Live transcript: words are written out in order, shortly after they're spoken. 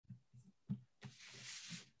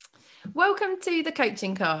Welcome to the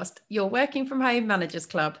Coaching Cast, your working from home managers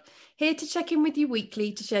club. Here to check in with you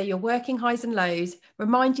weekly to share your working highs and lows,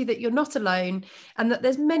 remind you that you're not alone and that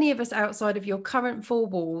there's many of us outside of your current four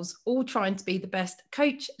walls, all trying to be the best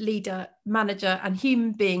coach, leader, manager and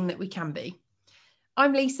human being that we can be.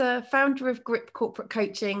 I'm Lisa, founder of Grip Corporate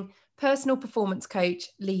Coaching, personal performance coach,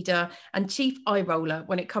 leader and chief eye roller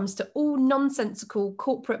when it comes to all nonsensical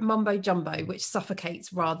corporate mumbo jumbo which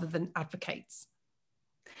suffocates rather than advocates.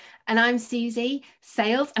 And I'm Susie,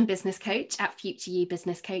 sales and business coach at Future You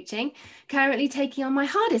Business Coaching, currently taking on my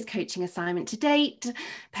hardest coaching assignment to date,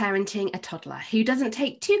 parenting a toddler who doesn't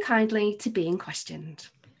take too kindly to being questioned.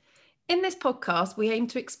 In this podcast, we aim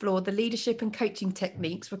to explore the leadership and coaching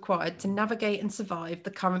techniques required to navigate and survive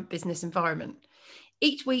the current business environment.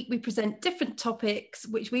 Each week, we present different topics,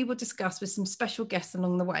 which we will discuss with some special guests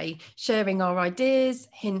along the way, sharing our ideas,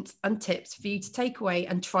 hints and tips for you to take away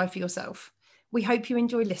and try for yourself. We hope you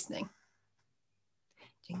enjoy listening.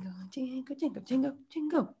 Jingle, jingle, jingle, jingle,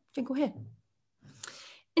 jingle, jingle here.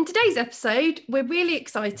 In today's episode, we're really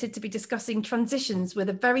excited to be discussing transitions with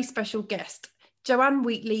a very special guest, Joanne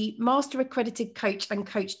Wheatley, Master Accredited Coach and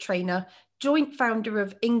Coach Trainer, joint founder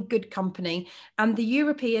of In Good Company and the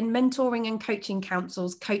European Mentoring and Coaching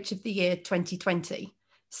Council's Coach of the Year 2020.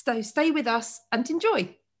 So stay with us and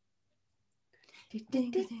enjoy.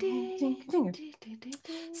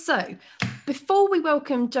 So, before we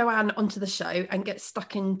welcome Joanne onto the show and get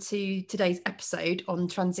stuck into today's episode on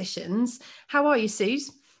transitions, how are you,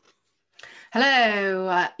 Suze?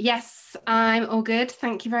 Hello. Yes, I'm all good.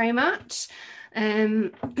 Thank you very much.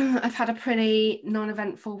 I've had a pretty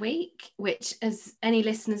non-eventful week, which, as any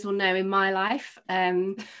listeners will know in my life,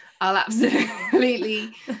 I'll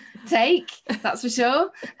absolutely take, that's for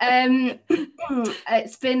sure.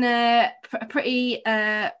 It's been a pretty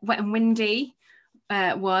wet and windy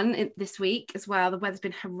one this week as well. The weather's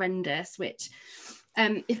been horrendous, which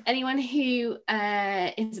if anyone who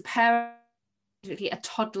is a parent, a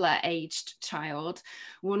toddler aged child,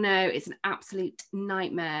 will know it's an absolute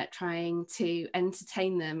nightmare trying to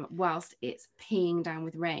entertain them whilst it's peeing down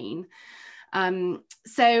with rain.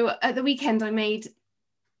 So at the weekend I made,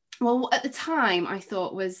 well, at the time I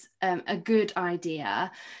thought was a good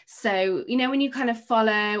idea. So, you know, when you kind of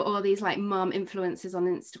follow all these like mum influencers on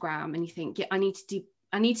Instagram and you think, yeah, I need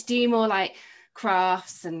to do more like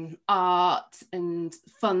crafts and art and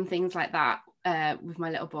fun things like that with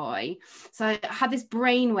my little boy. So I had this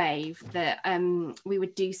brainwave that we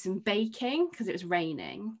would do some baking because it was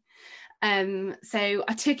raining. So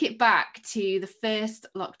I took it back to the first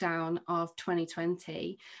lockdown of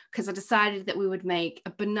 2020 because I decided that we would make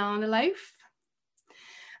a banana loaf.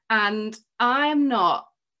 And I'm not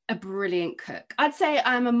a brilliant cook. I'd say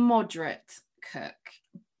I'm a moderate cook.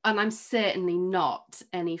 And I'm certainly not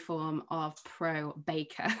any form of pro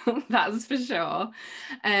baker, that's for sure.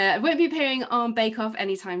 I won't be appearing on Bake Off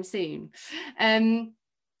anytime soon.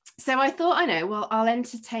 So I thought, I'll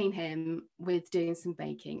entertain him with doing some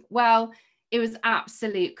baking. Well, it was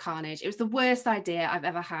absolute carnage. It was the worst idea I've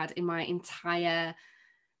ever had in my entire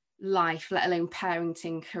life, let alone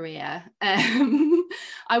parenting career.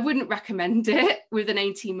 I wouldn't recommend it with an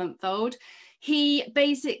 18-month-old. He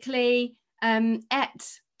basically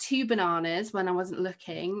ate 2 bananas when I wasn't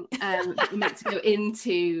looking, meant to go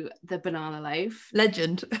into the banana loaf.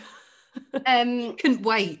 Legend. Couldn't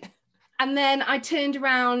wait. And then I turned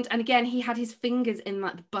around and again, he had his fingers in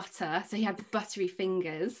like the butter. So he had the buttery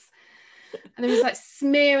fingers and he was like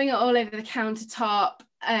smearing it all over the countertop.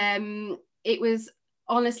 It was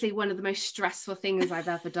honestly one of the most stressful things I've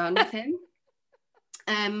ever done with him.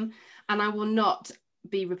 And I will not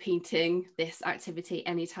be repeating this activity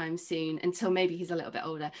anytime soon until maybe he's a little bit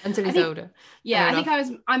older. Until he's older. Yeah, I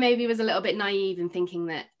think I maybe was a little bit naive in thinking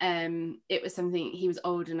that it was something he was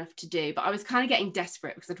old enough to do, but I was kind of getting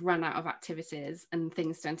desperate because I'd run out of activities and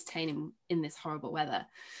things to entertain him in this horrible weather.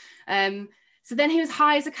 So then he was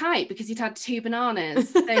high as a kite because he'd had 2 bananas.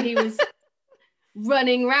 So he was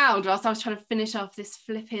running around whilst I was trying to finish off this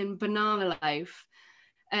flipping banana loaf,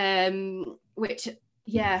 which,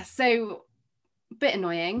 yeah, so a bit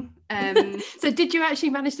annoying. So did you actually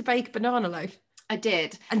manage to bake a banana loaf? I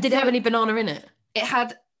did. And did it have any banana in it? It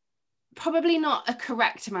had probably not a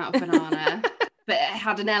correct amount of banana, but it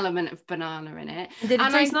had an element of banana in it. And did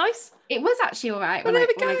it taste nice? It was actually all right when I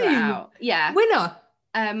got out. Yeah. Winner.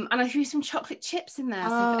 And I threw some chocolate chips in there.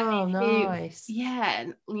 So nice. Yeah,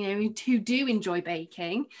 you know, who do enjoy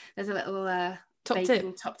baking, there's a little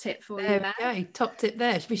top tip for there you we go. Top tip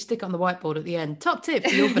there. We should stick it on the whiteboard at the end. Top tip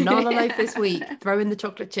for your banana loaf this week. Throw in the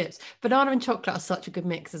chocolate chips. Banana and chocolate are such a good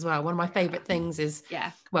mix as well. One of my favorite things is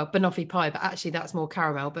banoffee pie, but actually that's more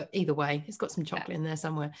caramel, but either way it's got some chocolate in there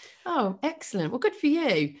somewhere. Oh, excellent. Well, good for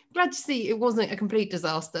you. Glad to see it wasn't a complete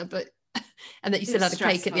disaster, but and that you still had a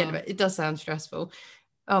cake at the end of it. It does sound stressful.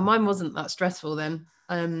 Oh, mine wasn't that stressful then.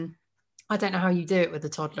 I don't know how you do it with a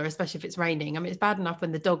toddler, especially if it's raining. I mean, it's bad enough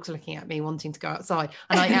when the dog's looking at me wanting to go outside.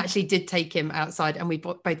 And I actually did take him outside and we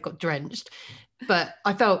both got drenched. But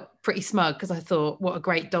I felt pretty smug because I thought, what a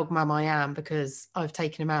great dog mum I am because I've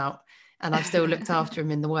taken him out and I've still looked after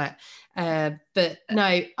him in the wet. But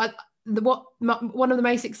no, one of the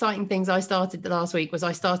most exciting things I started the last week was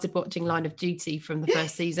I started watching Line of Duty from the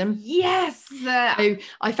first season. Yes. So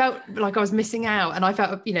I felt like I was missing out, and I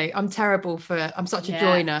felt, I'm such a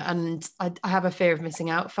joiner, and I have a fear of missing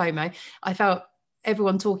out, FOMO. I felt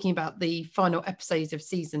everyone talking about the final episodes of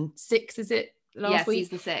season 6, is it? Last week,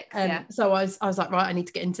 season 6. So I was like, right, I need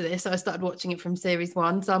to get into this. So I started watching it from series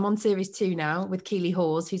 1. So I'm on series 2 now with Keely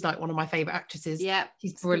Hawes, who's like one of my favorite actresses. Yeah,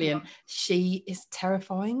 she's brilliant. She is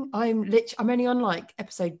terrifying. I'm only on like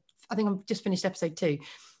I think I've just finished episode 2,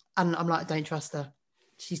 and I'm like, I don't trust her.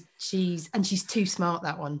 She's too smart,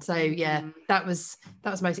 that one. So yeah, that was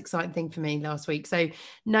the most exciting thing for me last week. So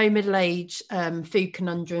no middle age food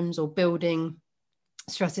conundrums or building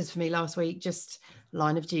stresses for me last week. Just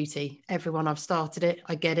Line of Duty. Everyone, I've started it.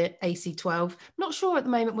 I get it. AC12. Not sure at the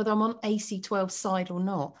moment whether I'm on AC12 side or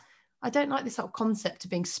not. I don't like this whole concept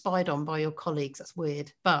of being spied on by your colleagues. That's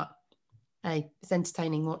weird, but hey, it's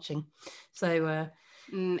entertaining watching. So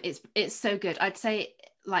it's so good. I'd say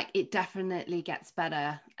like it definitely gets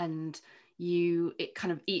better, and it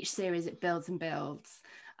kind of each series it builds and builds,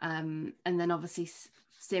 and then obviously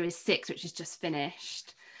series 6, which is just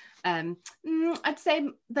finished. I'd say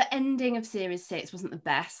the ending of series 6 wasn't the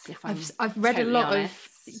best. I've read totally a lot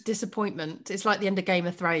honest. of disappointment. It's like the end of Game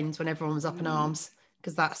of Thrones when everyone was up in arms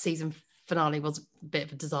because that season finale was a bit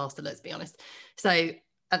of a disaster, let's be honest. So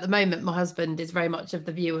at the moment my husband is very much of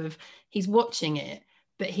the view of he's watching it,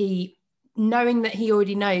 but knowing that he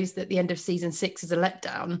already knows that the end of season 6 is a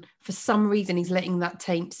letdown, for some reason he's letting that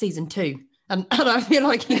taint season 2, and I feel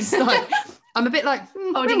like he's like I'm a bit like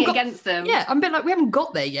holding it against them. Yeah, I'm a bit like, we haven't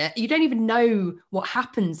got there yet. You don't even know what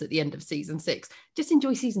happens at the end of season 6. Just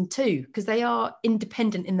enjoy season 2 because they are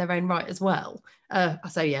independent in their own right as well.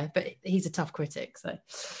 So yeah, but he's a tough critic. So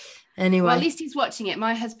anyway, well, at least he's watching it.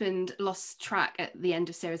 My husband lost track at the end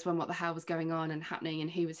of series 1 what the hell was going on and happening,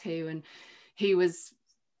 and who was who and who was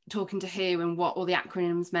talking to who and what all the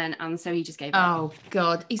acronyms meant, and so he just gave up. Oh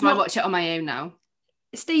God, I watch it on my own now.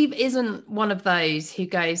 Steve isn't one of those who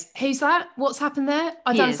goes, who's that? What's happened there?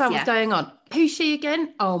 I don't understand what's going on. Who's she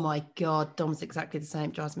again? Oh my God, Dom's exactly the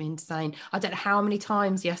same. Drives me insane. I don't know how many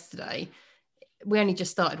times yesterday, we only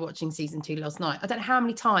just started watching season 2 last night. I don't know how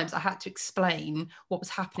many times I had to explain what was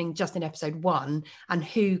happening just in episode 1 and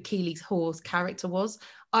who Keely Hawes' character was.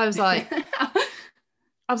 I was like,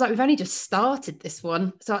 we've only just started this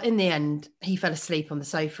one. So in the end, he fell asleep on the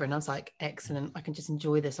sofa and I was like, excellent. I can just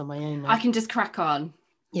enjoy this on my own now. I can just crack on.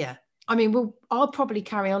 Yeah. I mean, I'll probably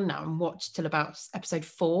carry on now and watch till about episode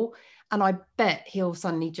 4. And I bet he'll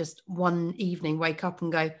suddenly just one evening wake up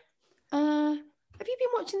and go, have you been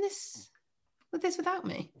watching this without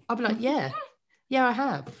me? I'll be like, yeah, I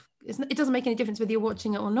have. It doesn't make any difference whether you're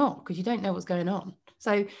watching it or not because you don't know what's going on.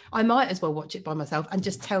 So I might as well watch it by myself and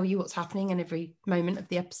just tell you what's happening in every moment of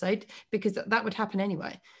the episode, because that would happen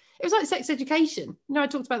anyway. It was like Sex Education. I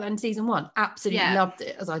talked about that in season 1. Absolutely loved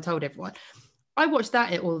it, as I told everyone. I watched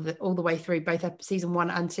that all the way through, both season 1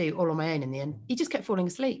 and 2, all on my own in the end. He just kept falling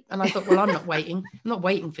asleep. And I thought, well, I'm not waiting. I'm not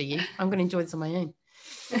waiting for you. I'm going to enjoy this on my own.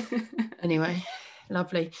 Anyway,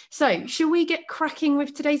 lovely. So shall we get cracking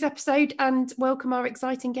with today's episode and welcome our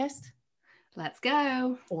exciting guest? Let's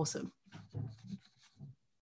go. Awesome.